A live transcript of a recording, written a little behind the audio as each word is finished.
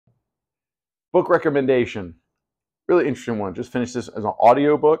Book recommendation. Really interesting one. Just finished this as an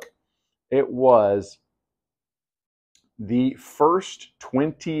audiobook. It was The First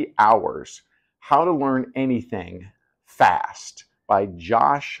 20 Hours, How to Learn Anything Fast by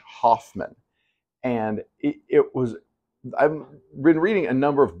Josh Hoffman. And I've been reading a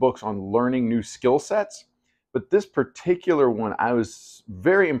number of books on learning new skill sets, but this particular one, I was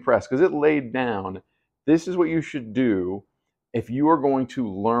very impressed because it laid down, this is what you should do if you are going to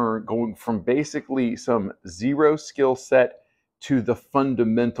learn, going from basically some zero skill set to the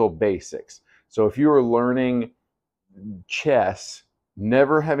fundamental basics. So if you are learning chess,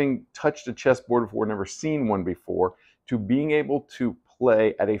 never having touched a chessboard before, never seen one before, to being able to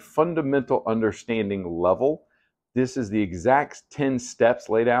play at a fundamental understanding level, this is the exact 10 steps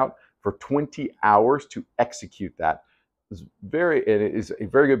laid out for 20 hours to execute that. It is a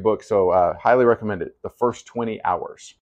very good book, so highly recommend it. The First 20 Hours.